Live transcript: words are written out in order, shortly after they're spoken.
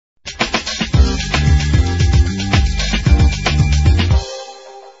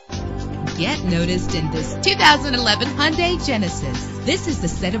Get noticed in this 2011 Hyundai Genesis. This is the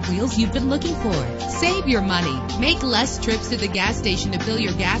set of wheels you've been looking for. Save your money. Make less trips to the gas station to fill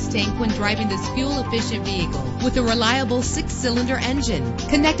your gas tank when driving this fuel-efficient vehicle. With a reliable 6-cylinder engine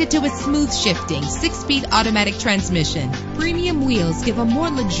connected to a smooth shifting 6-speed automatic transmission. Premium wheels give a more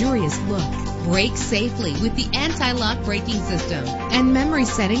luxurious look. Brake safely with the anti-lock braking system. And memory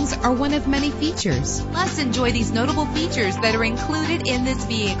settings are one of many features. Plus, enjoy these notable features that are included in this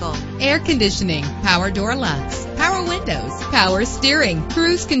vehicle: air conditioning, power door locks, power windows, power steering,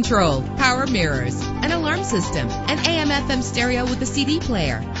 cruise control, power mirrors, an alarm system, an AM/FM stereo with a CD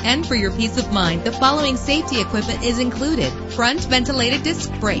player. And for your peace of mind, the following safety equipment is included: front ventilated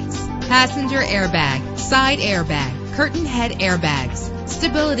disc brakes, passenger airbag, side airbag, curtain head airbags,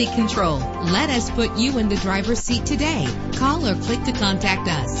 stability control. Let us put you in the driver's seat today. Call or click to contact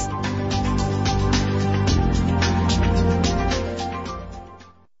us.